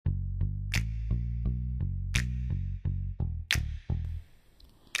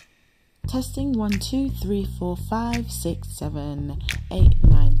Testing 1, 2, 3, 4, 5, 6, 7, 8,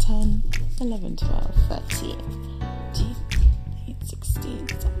 9, 10, 11, 12, 13, 14, 16,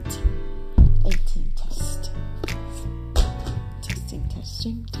 17, 18. Test.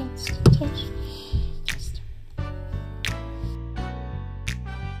 Testing, test.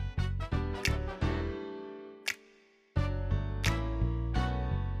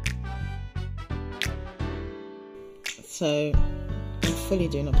 So, I'm fully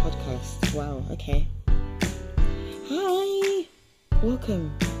doing a podcast. Wow, okay. Hi!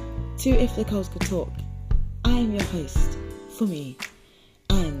 Welcome to If the Cows Could Talk. I am your host, Fumi,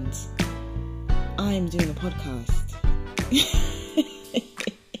 and I'm doing a podcast.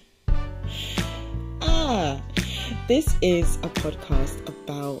 This is a podcast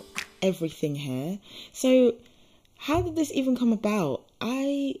about everything hair. So, how did this even come about?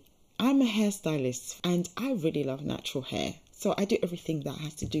 I'm a hairstylist and I really love natural hair. So I do everything that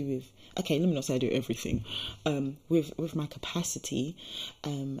has to do with, okay, let me not say I do everything, with my capacity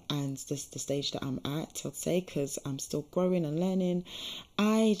and the stage that I'm at, I'd say, because I'm still growing and learning.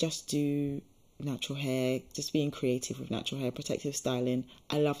 I just do natural hair, just being creative with natural hair, protective styling.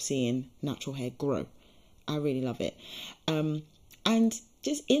 I love seeing natural hair grow. I really love it. And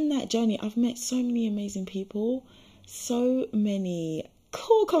just in that journey, I've met so many amazing people, so many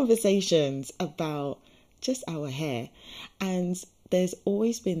cool conversations about just our hair, and there's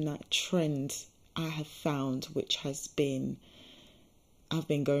always been that trend I have found, which has been, I've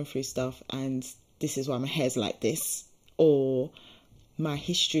been going through stuff and this is why my hair's like this, or my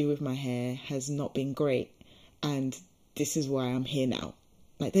history with my hair has not been great and this is why I'm here now.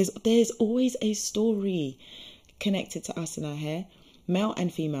 Like there's always a story connected to us and our hair, male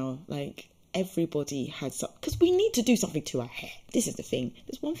and female. Like everybody had some, because we need to do something to our hair. This is the thing.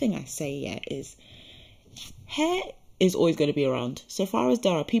 There's one thing I say, is hair is always going to be around. So far as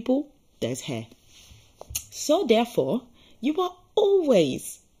there are people, there's hair. So therefore, you are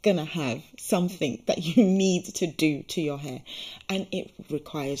always going to have something that you need to do to your hair. And it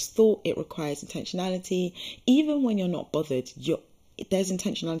requires thought, it requires intentionality. Even when you're not bothered, there's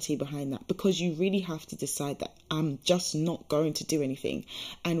intentionality behind that, because you really have to decide that I'm just not going to do anything.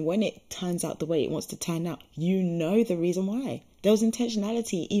 And when it turns out the way it wants to turn out, you know the reason why. There was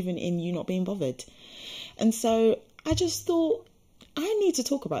intentionality even in you not being bothered. And so I just thought, I need to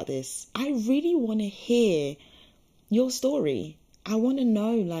talk about this. I really want to hear your story. I want to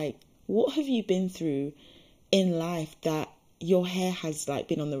know, like, what have you been through in life that your hair has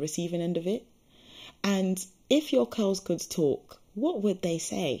been on the receiving end of it? And if your curls could talk, what would they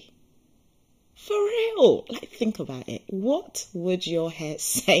say? For real, think about it. What would your hair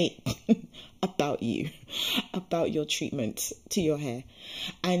say about you, about your treatment to your hair?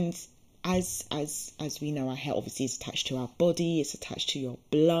 And as we know, our hair obviously is attached to our body, it's attached to your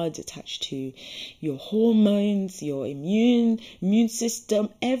blood, attached to your hormones, your immune system,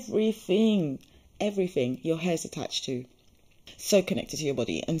 everything your hair is attached to. So connected to your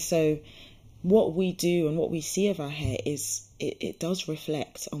body. And so what we do and what we see of our hair is it does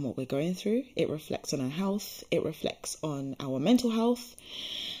reflect on what we're going through. It reflects on our health. It reflects on our mental health.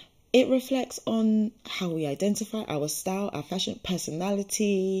 It reflects on how we identify our style, our fashion,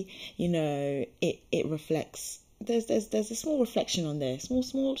 personality. It reflects. There's a small reflection on there.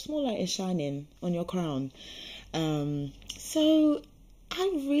 Small light is shining on your crown. So I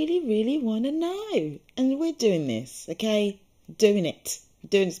really want to know, and we're doing this, okay? Doing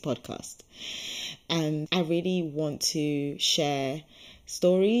this podcast. And I really want to share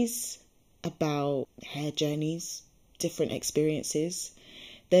stories about hair journeys, different experiences.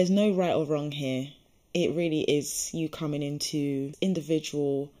 There's no right or wrong here. It really is you coming into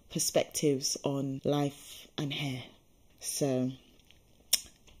individual perspectives on life and hair. So,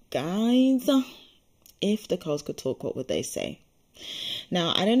 guys, if the cows could talk, what would they say?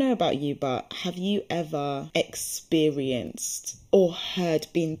 Now, I don't know about you, but have you ever experienced or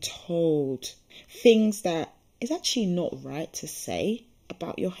been told things that is actually not right to say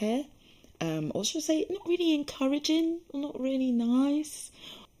about your hair? Or should I say, not really encouraging, or not really nice?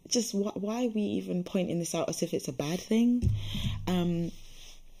 Just why are we even pointing this out as if it's a bad thing?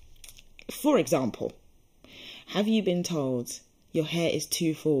 For example, have you been told your hair is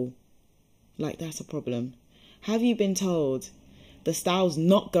too full? That's a problem. Have you been told the style's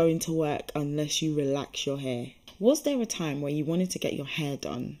not going to work unless you relax your hair? Was there a time where you wanted to get your hair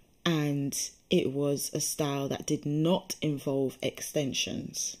done and it was a style that did not involve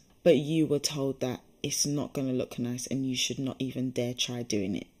extensions, but you were told that it's not going to look nice and you should not even dare try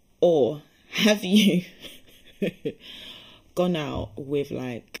doing it? Or have you gone out with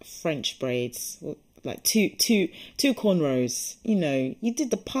French braids? Well, like two cornrows. You know, you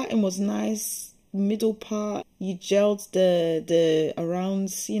did the parting was nice, middle part. You gelled the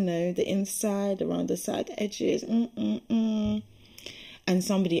around, you know, the inside, around the side edges. And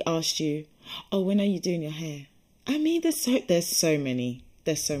somebody asked you, "Oh, when are you doing your hair?" I mean, there's so many.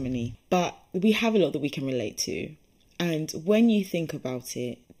 But we have a lot that we can relate to. And when you think about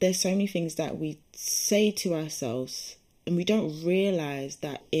it, there's so many things that we say to ourselves and we don't realize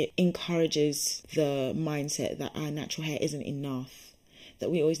that it encourages the mindset that our natural hair isn't enough, that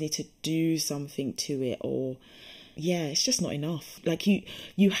we always need to do something to it, or it's just not enough. Like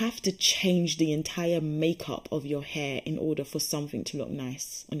you have to change the entire makeup of your hair in order for something to look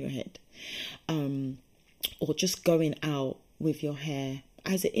nice on your head. Or just going out with your hair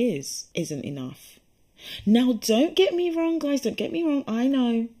as it isn't enough. Now, don't get me wrong, guys. Don't get me wrong. I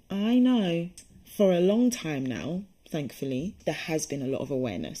know. For a long time now, thankfully, there has been a lot of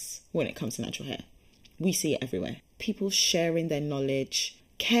awareness when it comes to natural hair. We see it everywhere. People sharing their knowledge,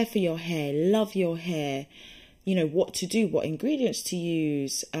 care for your hair, love your hair, you know, what to do, what ingredients to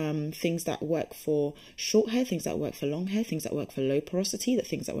use, things that work for short hair, things that work for long hair, things that work for low porosity,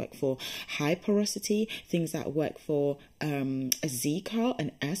 things that work for high porosity, things that work for a Z curl,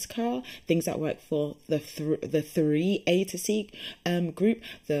 an S curl, things that work for the 3A to C group,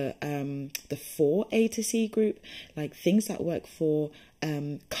 the 4A to C group, like things that work for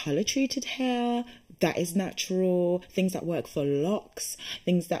color treated hair that is natural, things that work for locks,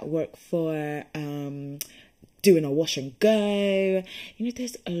 things that work for doing a wash and go. You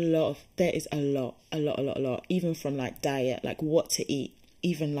know, there is a lot, even from like diet, like what to eat,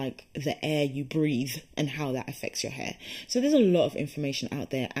 even like the air you breathe and how that affects your hair. So there's a lot of information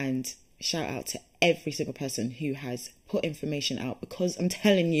out there, and shout out to every single person who has put information out, because I'm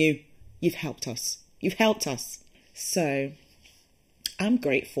telling you, you've helped us. So I'm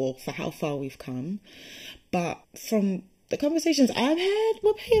grateful for how far we've come, but from the conversations I've had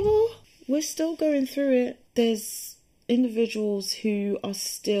with people, we're still going through it. There's individuals who are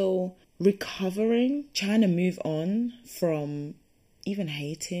still recovering, trying to move on from even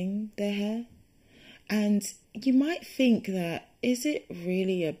hating their hair. And you might think that, is it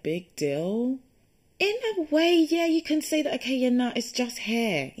really a big deal? In a way, yeah, you can say that, okay, it's just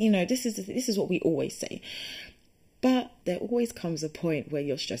hair. You know, this is what we always say. But there always comes a point where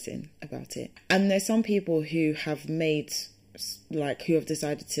you're stressing about it. And there's some people who have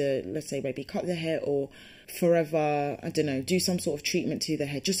decided to, let's say, maybe cut their hair or forever, I don't know, do some sort of treatment to their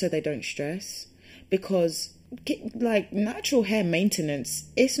hair just so they don't stress. Because like natural hair maintenance,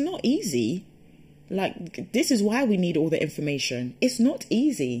 it's not easy. Like, this is why we need all the information. It's not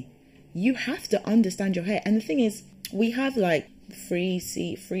easy. You have to understand your hair. And the thing is, we have like free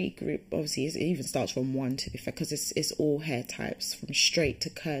group. Obviously, it even starts from 1, to be fair, because it's all hair types from straight to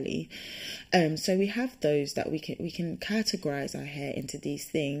curly. So we have those that we can categorize our hair into these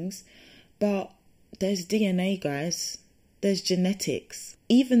things. But there's DNA, guys. There's genetics.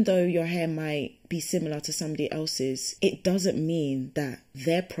 Even though your hair might be similar to somebody else's, it doesn't mean that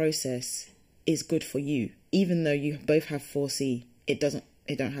their process is good for you. Even though you both have 4C, it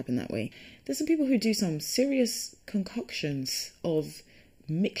don't happen that way. There's some people who do some serious concoctions of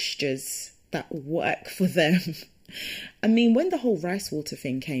mixtures that work for them. I mean, when the whole rice water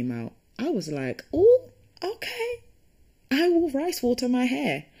thing came out, I was like, oh, okay, I will rice water my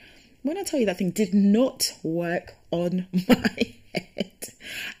hair. When I tell you that thing did not work on my head,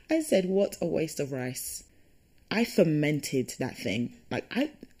 I said, what a waste of rice. I fermented that thing. Like, I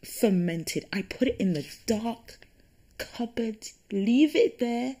put it in the dark cupboard, leave it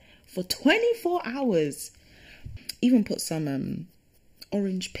there for 24 hours. Even put some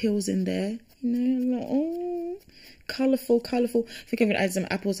orange peels in there. You know, like, oh, colourful. Think of it as some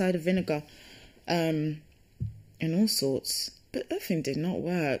apple cider vinegar. And all sorts. But that thing did not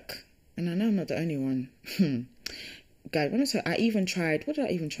work. And I know I'm not the only one. Guys, when I say I even tried, what did I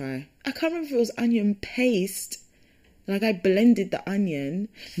even try? I can't remember if it was onion paste. Like, I blended the onion.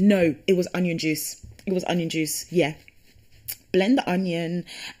 No, it was onion juice. Yeah. Blend the onion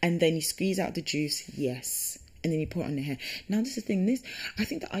and then you squeeze out the juice. Yes. And then you pour it on your hair. Now, this is the thing. I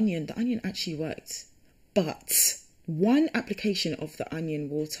think the onion actually worked. But one application of the onion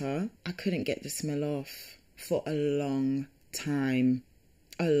water, I couldn't get the smell off for a long time.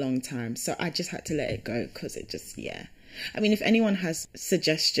 So I just had to let it go because it just, yeah. I mean, if anyone has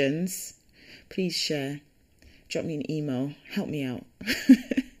suggestions, please share. Drop me an email. Help me out.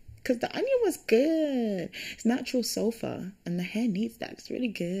 Because the onion was good. It's natural sulfur and the hair needs that. It's really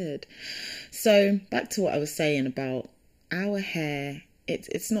good. So back to what I was saying about our hair.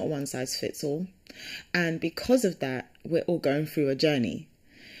 It's not one size fits all. And because of that, we're all going through a journey.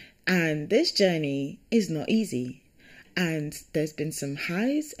 And this journey is not easy. And there's been some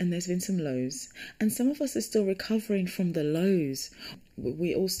highs and there's been some lows. And some of us are still recovering from the lows.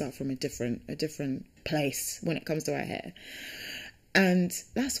 We all start from a different place when it comes to our hair. And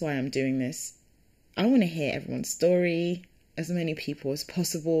that's why I'm doing this. I want to hear everyone's story, as many people as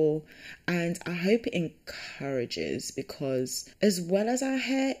possible. And I hope it encourages, because as well as our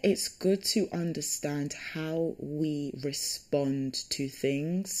hair, it's good to understand how we respond to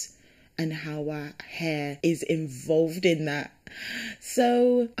things and how our hair is involved in that.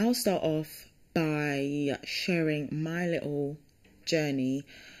 So I'll start off by sharing my little journey.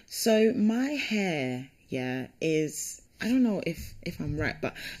 So my hair, is, I don't know if I'm right,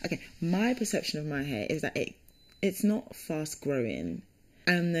 but okay, my perception of my hair is that it's not fast growing,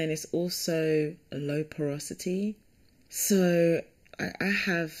 and then it's also low porosity. So I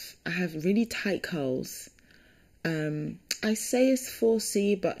have really tight curls. I say it's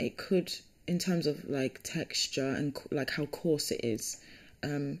 4C, but it could, in terms of like texture and like how coarse it is,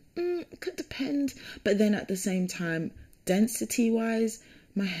 it could depend. But then at the same time, density wise,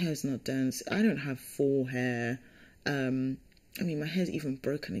 my hair's not dense. I don't have full hair. I mean, my hair's even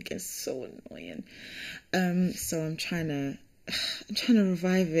broken. It gets so annoying. So I'm trying to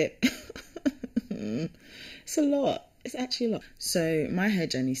revive it. It's a lot. It's actually a lot. So my hair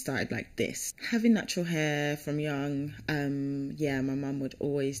journey started like this. Having natural hair from young, my mum would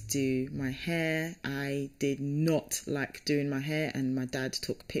always do my hair. I did not like doing my hair, and my dad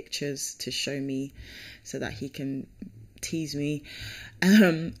took pictures to show me so that he can tease me.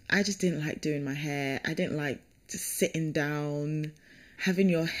 I just didn't like doing my hair. I didn't like just sitting down, having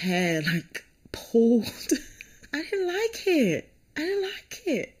your hair like pulled. I didn't like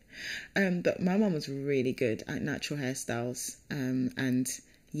it. But my mum was really good at natural hairstyles. And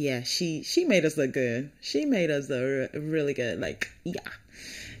yeah, she made us look good. She made us look really good. Like, yeah,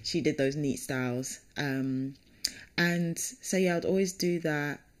 she did those neat styles. And so yeah, I'd always do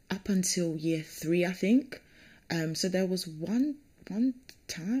that up until year 3, I think. So there was one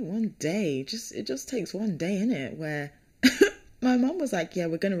day, it just takes one day, innit, where my mum was like, yeah,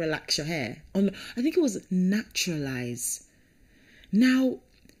 we're going to relax your hair. I think it was naturalize. Now,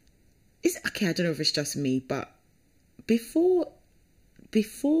 okay, I don't know if it's just me, but before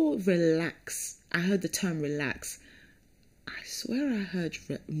relax, I heard the term relax. I swear I heard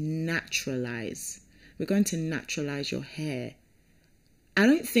naturalize. We're going to naturalize your hair. I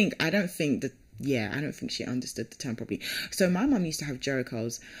don't think she understood the term properly. So my mum used to have Jheri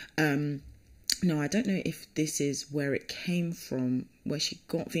curls. No, I don't know if this is where it came from, where she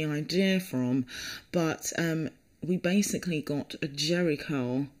got the idea from, but we basically got a Jheri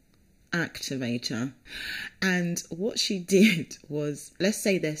curl activator, and what she did was, let's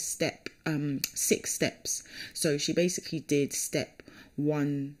say there's 6 steps. So she basically did step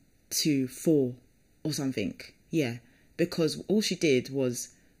 1 to 4 or something. Yeah, because all she did was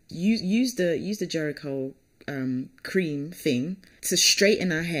use the Jheri curl cream thing to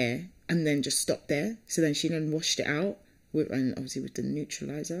straighten her hair, and then just stop there. So then she then washed it out with the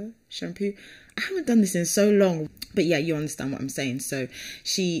neutralizer shampoo. I haven't done this in so long, but yeah, you understand what I'm saying. So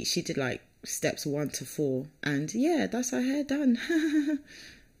she did like steps 1 to 4, and yeah, that's her hair done.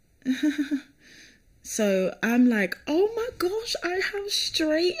 So I'm like, oh my gosh, I have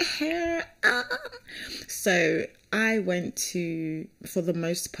straight hair. So for the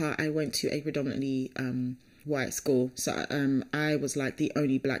most part, I went to a predominantly white school. So I was like the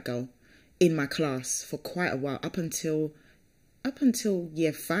only black girl in my class for quite a while, up until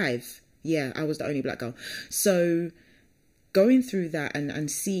year 5. Yeah, I was the only black girl. So going through that and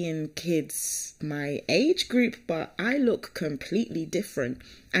seeing kids my age group, but I look completely different,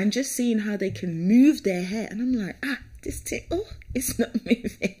 and just seeing how they can move their hair, and I'm like, it's not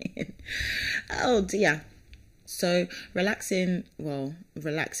moving. Oh dear. So relaxing my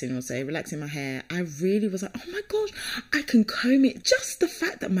hair, I really was like, oh my gosh, I can comb it. Just the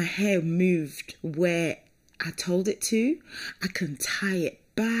fact that my hair moved where I told it to, I can tie it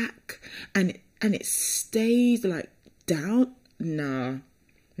back, and it stays like down. No,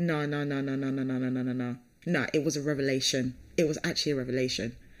 it was a revelation. It was actually a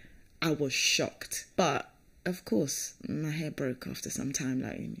revelation. I was shocked, but of course my hair broke after some time.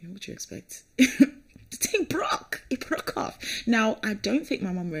 Like, what do you expect? The thing broke. It broke off. Now, I don't think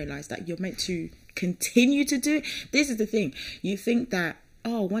my mum realised that you're meant to continue to do it. This is the thing. You think that,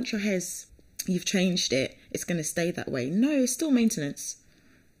 once you've changed it, it's going to stay that way. No, it's still maintenance.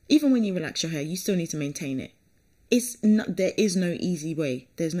 Even when you relax your hair, you still need to maintain it. There is no easy way.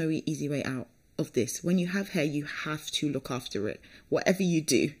 There's no easy way out of this. When you have hair, you have to look after it, whatever you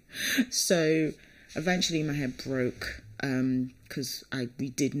do. So eventually my hair broke. because we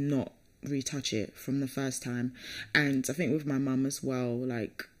did not retouch it from the first time. And I think with my mum as well,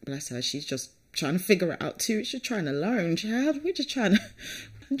 like, bless her, she's just trying to figure it out too. She's trying to learn, child.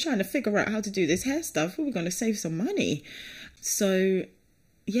 I'm trying to figure out how to do this hair stuff. We're going to save some money. So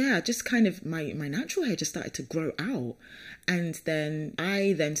yeah, just kind of my natural hair just started to grow out. And then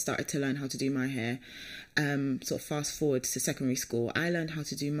I started to learn how to do my hair. Sort of fast forward to secondary school, I learned how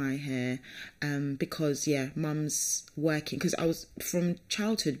to do my hair because mum's working, because I was from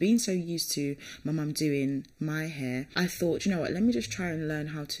childhood being so used to my mum doing my hair. I thought, you know what, let me just try and learn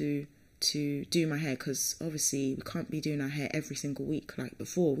how to do my hair, because obviously we can't be doing our hair every single week like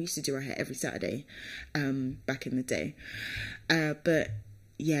before. We used to do our hair every Saturday back in the day. But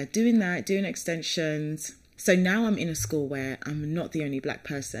yeah, doing extensions. So now I'm in a school where I'm not the only black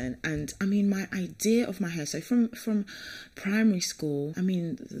person. And I mean, my idea of my hair, so from primary school, I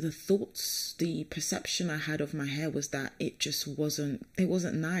mean, the perception I had of my hair was that it wasn't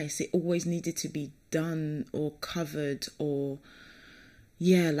nice. It always needed to be done or covered, or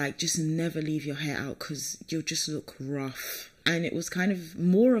like just never leave your hair out because you'll just look rough. And it was kind of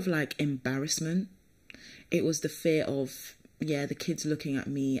more of like embarrassment. It was the fear of, the kids looking at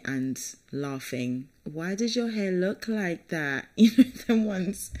me and laughing. Why does your hair look like that? Them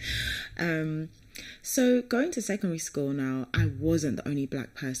ones. So going to secondary school now, I wasn't the only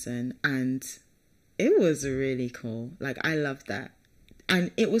black person, and it was really cool. Like, I loved that. And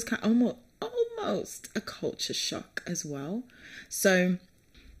it was kind of almost a culture shock as well. So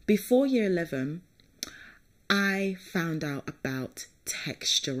before year 11, I found out about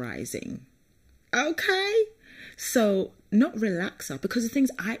texturizing. Okay. So not relaxer, because the things,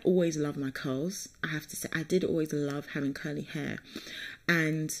 I always love my curls. I have to say, I did always love having curly hair.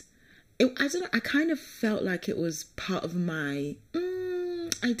 And I don't know, I kind of felt like it was part of my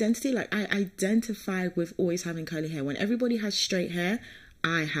identity. Like, I identified with always having curly hair. When everybody has straight hair,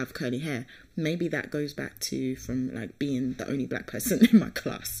 I have curly hair. Maybe that goes back to from like being the only black person in my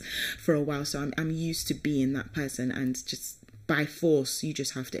class for a while. So I'm used to being that person, and just by force, you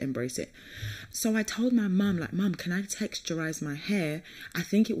just have to embrace it. So I told my mum, like, Mum, can I texturize my hair? I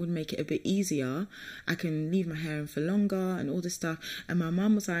think it would make it a bit easier. I can leave my hair in for longer and all this stuff. And my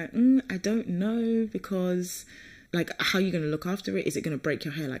mum was like, I don't know, because like, how are you going to look after it? Is it going to break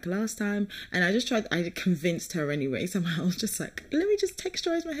your hair like last time? And I convinced her anyway. Somehow I was just like, let me just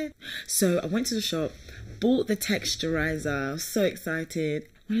texturize my hair. So I went to the shop, bought the texturizer. I was so excited.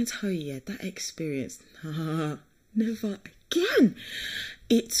 I want to tell you, that experience, never again.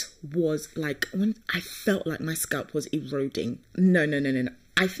 It was like, when I felt like my scalp was eroding. No.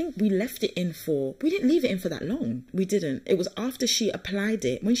 I think we didn't leave it in for that long. We didn't. It was after she applied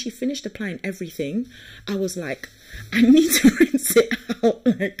it. When she finished applying everything, I was like, I need to rinse it out.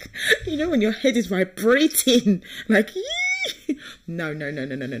 Like, when your head is vibrating, like, yee! No.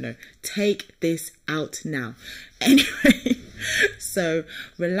 Take this out now. Anyway, so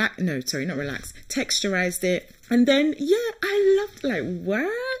texturized it. And then, I loved, like, what?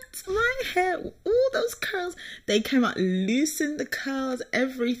 My hair, all those curls, they came out, loosened the curls,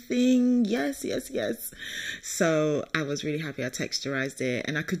 everything. Yes. So I was really happy I texturized it,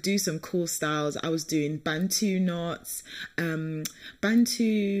 and I could do some cool styles. I was doing Bantu knots,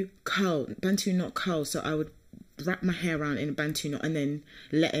 Bantu knot curl. So I would wrap my hair around in a Bantu knot and then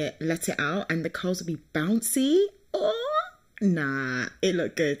let it out, and the curls would be bouncy. Oh, nah, it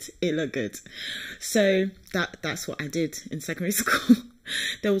looked good. So that's what I did in secondary school.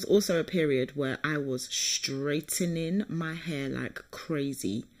 There was also a period where I was straightening my hair like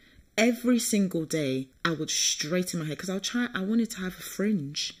crazy. Every single day I would straighten my hair, because I wanted to have a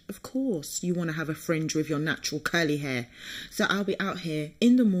fringe. Of course you want to have a fringe with your natural curly hair. So I'll be out here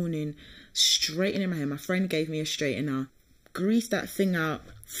in the morning straightening my hair. My friend gave me a straightener. Grease that thing out,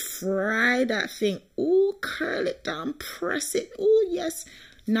 fry that thing, curl it down, press it, yes,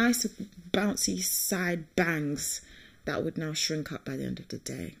 nice bouncy side bangs that would now shrink up by the end of the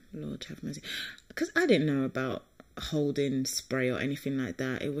day. Lord have mercy. Because I didn't know about holding spray or anything like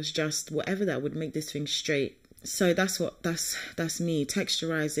that. It was just whatever that would make this thing straight. So that's me,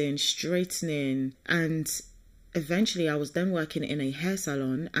 texturizing, straightening. And eventually I was then working in a hair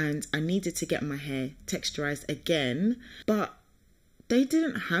salon, and I needed to get my hair texturized again, but they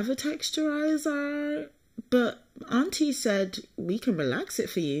didn't have a texturizer. But Auntie said, we can relax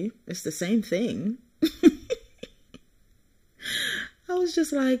it for you. It's the same thing. I was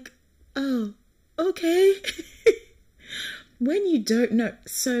just like, oh, okay. When you don't know.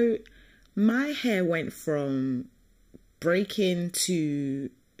 So my hair went from breaking to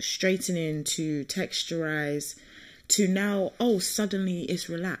straightening to texturize to now, suddenly it's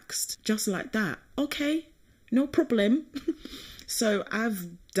relaxed. Just like that. Okay, no problem. So I've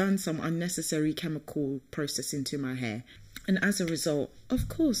done some unnecessary chemical processing to my hair. And as a result, of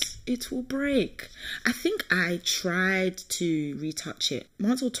course, it will break. I think I tried to retouch it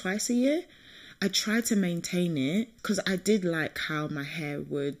once or twice a year. I tried to maintain it because I did like how my hair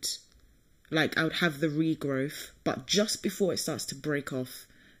would, like I would have the regrowth. But just before it starts to break off,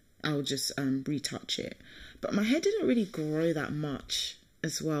 I'll just retouch it. But my hair didn't really grow that much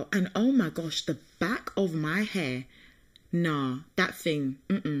as well. And oh my gosh, the back of my hair, nah, that thing,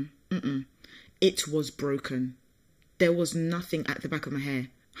 it was broken. There was nothing at the back of my hair.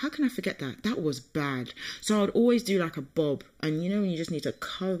 How can I forget that? That was bad. So I would always do like a bob. And you know when you just need to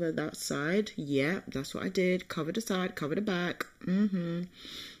cover that side? Yeah, that's what I did. Cover the side, cover the back. And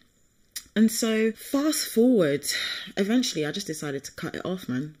so fast forward, eventually I just decided to cut it off,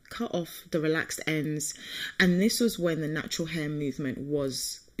 man. Cut off the relaxed ends. And this was when the natural hair movement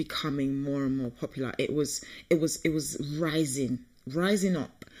was becoming more and more popular. It was rising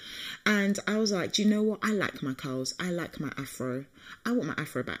up. And I was like, do you know what? I like my curls. I like my afro. I want my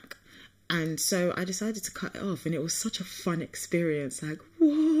afro back. And so I decided to cut it off, and it was such a fun experience. Like,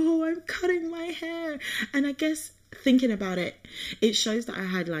 whoa, I'm cutting my hair. And I guess thinking about it, it shows that I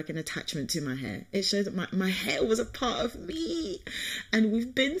had like an attachment to my hair. It shows that my hair was a part of me, and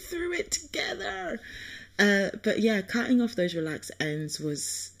we've been through it together. But yeah, cutting off those relaxed ends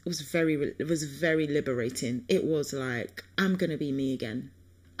was very liberating. It was like, I'm gonna be me again.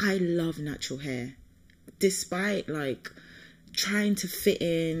 I love natural hair, despite like trying to fit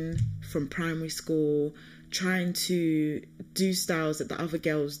in from primary school, trying to do styles that the other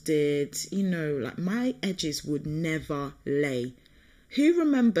girls did. You know, like my edges would never lay. Who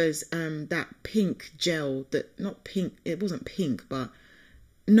remembers that pink gel that, not pink, it wasn't pink, but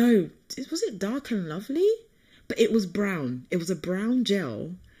no, was it Dark and Lovely? But it was brown. It was a brown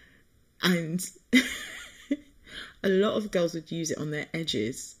gel, and a lot of girls would use it on their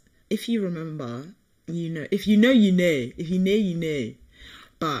edges. If you remember, you know. If you know, you know. If you know, you know.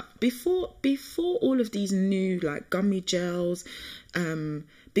 But before all of these new like gummy gels,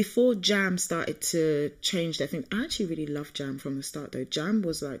 before Jam started to change their thing, I actually really loved Jam from the start though. Jam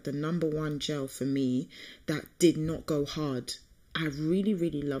was like the #1 gel for me that did not go hard. I really,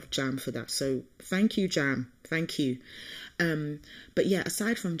 really loved Jam for that. So thank you, Jam. Thank you. But yeah,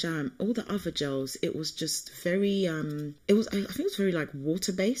 aside from Jam, all the other gels, it was just very, I think it was very like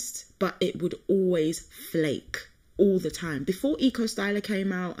water based, but it would always flake all the time. Before Eco Styler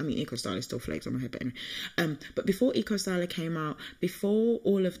came out, I mean, Eco Styler still flakes on my head, but anyway, but before Eco Styler came out, before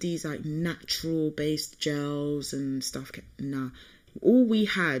all of these like natural based gels and stuff, nah, all we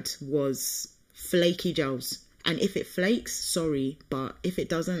had was flaky gels. And if it flakes, sorry, but if it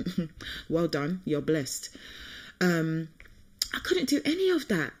doesn't, well done, you're blessed. I couldn't do any of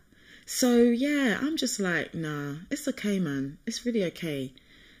that. So yeah, I'm just like, nah, it's okay, man. It's really okay.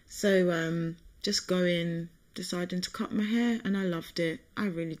 So just deciding to cut my hair, and I loved it. I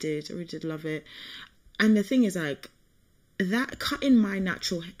really did love it. And the thing is, like, that cutting my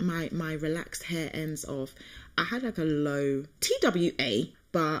my relaxed hair ends off, I had like a low TWA,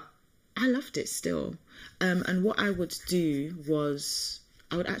 but I loved it still. And what I would do was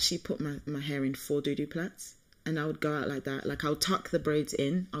I would actually put my hair in 4 doo-doo plaits, and I would go out like that. Like I'll tuck the braids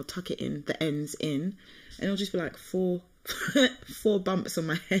in, I'll tuck it in, the ends in, and it'll just be like 4 bumps on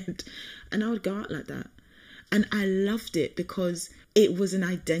my head, and I would go out like that. And I loved it because it was an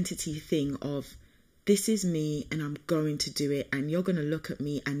identity thing of, this is me and I'm going to do it, and you're going to look at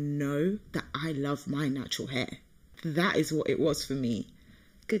me and know that I love my natural hair. That is what it was for me.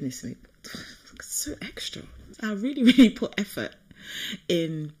 Goodness me, so extra. I really, really put effort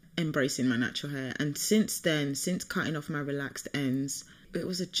in embracing my natural hair. And since then, since cutting off my relaxed ends, it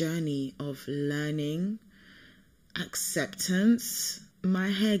was a journey of learning, acceptance. My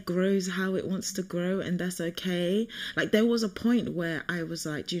hair grows how it wants to grow, and that's okay. Like there was a point where I was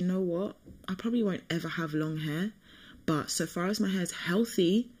like, do you know what? I probably won't ever have long hair, but so far as my hair's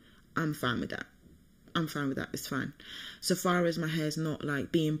healthy, I'm fine with that. I'm fine with that. It's fine. So far as my hair's not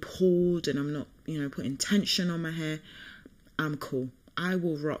like being pulled and I'm not, putting tension on my hair, I'm cool. I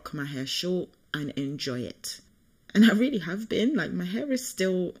will rock my hair short and enjoy it. And I really have been. Like my hair is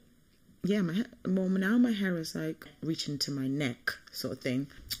still, my hair, well, now my hair is like reaching to my neck sort of thing.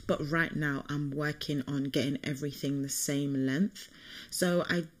 But right now I'm working on getting everything the same length. So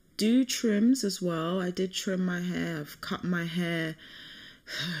I do trims as well. I did trim my hair. I've cut my hair.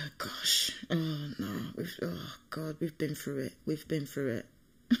 Gosh, oh no, we've been through it.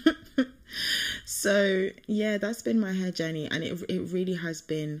 So yeah, that's been my hair journey, and it really has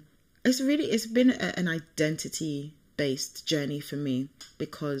been, it's been an identity based journey for me,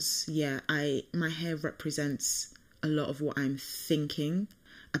 because my hair represents a lot of what I'm thinking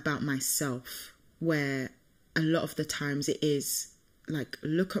about myself, where a lot of the times it is like,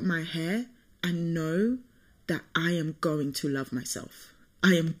 look at my hair and know that I am going to love myself.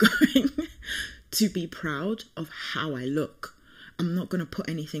 I am going to be proud of how I look. I'm not going to put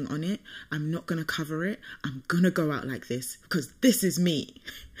anything on it. I'm not going to cover it. I'm going to go out like this because this is me.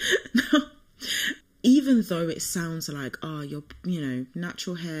 Even though it sounds like, oh, you're,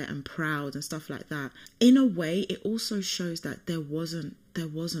 natural hair and proud and stuff like that, in a way, it also shows that there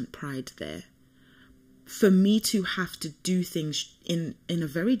wasn't pride there. For me to have to do things in a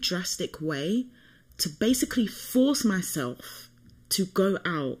very drastic way to basically force myself to go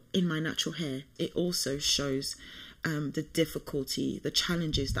out in my natural hair, it also shows the difficulty, the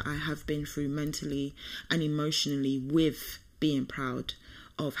challenges that I have been through mentally and emotionally with being proud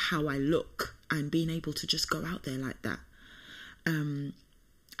of how I look and being able to just go out there like that. And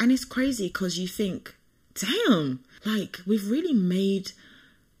it's crazy because you think, damn, like we've really made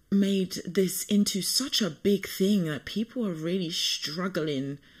this into such a big thing that people are really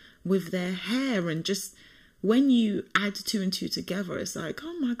struggling with their hair, and just when you add 2 and 2 together, it's like,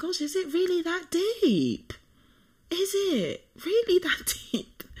 oh my gosh, is it really that deep? Is it really that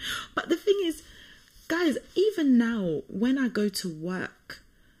deep? But the thing is, guys, even now when I go to work,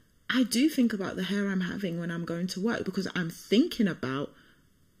 I do think about the hair I'm having when I'm going to work, because I'm thinking about,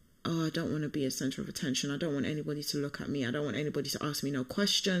 oh, I don't want to be a center of attention. I don't want anybody to look at me. I don't want anybody to ask me no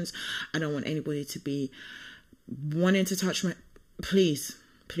questions. I don't want anybody to be wanting to touch my... Please,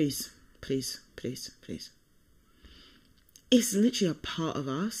 please, please, please, please. It's literally a part of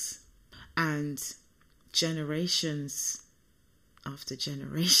us. And generations after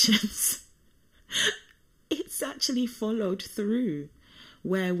generations, it's actually followed through,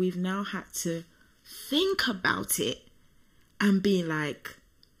 where we've now had to think about it and be like,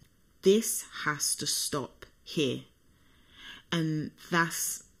 this has to stop here. And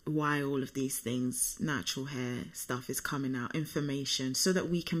that's why all of these things, natural hair stuff, is coming out, information, so that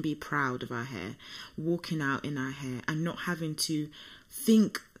we can be proud of our hair, walking out in our hair and not having to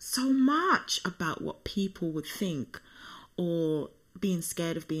think so much about what people would think, or being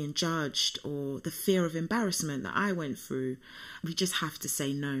scared of being judged, or the fear of embarrassment that I went through. We just have to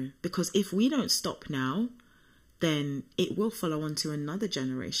say no, because if we don't stop now, then it will follow on to another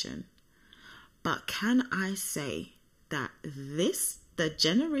generation. But can I say that the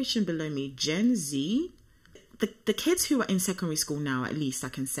generation below me, Gen Z, the kids who are in secondary school now, at least I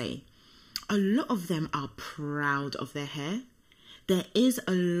can say, a lot of them are proud of their hair. There is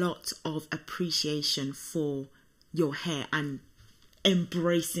a lot of appreciation for your hair and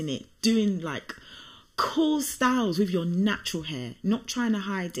embracing it, doing like cool styles with your natural hair, not trying to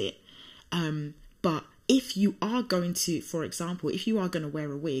hide it. But if you are going to, for example, if you are going to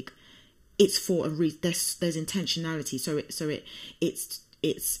wear a wig, it's for a reason. There's intentionality. So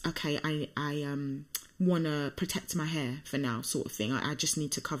it's okay. I want to protect my hair for now, sort of thing. I just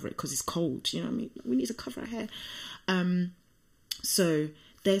need to cover it because it's cold. You know what I mean? We need to cover our hair. So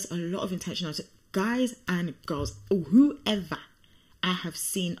there's a lot of intentionality, guys and girls, or whoever. I have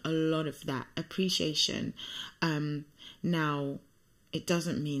seen a lot of that appreciation. Now, it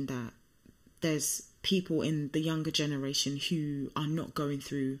doesn't mean that there's people in the younger generation who are not going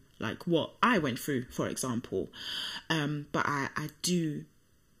through like what I went through, for example. But I do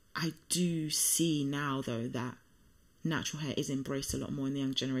see now, though, that natural hair is embraced a lot more in the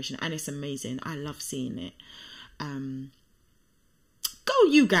young generation, and it's amazing. I love seeing it. Go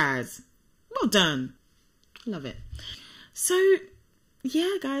you guys. Well done. Love it. So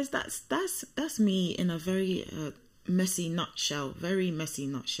yeah, guys, that's me in a very messy nutshell. Very messy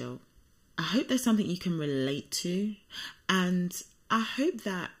nutshell. I hope there's something you can relate to, and I hope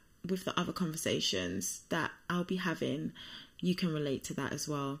that with the other conversations that I'll be having, you can relate to that as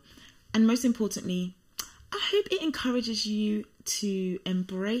well. And most importantly, I hope it encourages you to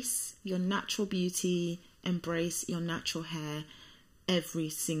embrace your natural beauty, embrace your natural hair. Every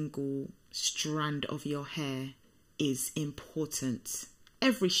single strand of your hair is important.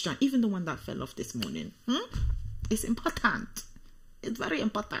 Every strand, even the one that fell off this morning. It's important. It's very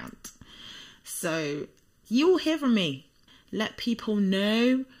important. So you'll hear from me. Let people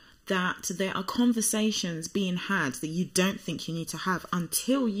know that there are conversations being had that you don't think you need to have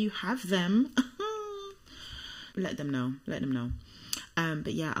until you have them. Let them know. Let them know.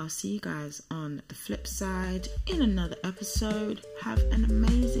 But yeah, I'll see you guys on the flip side in another episode. Have an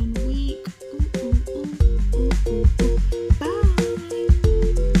amazing week. Ooh, ooh, ooh, ooh, ooh, ooh.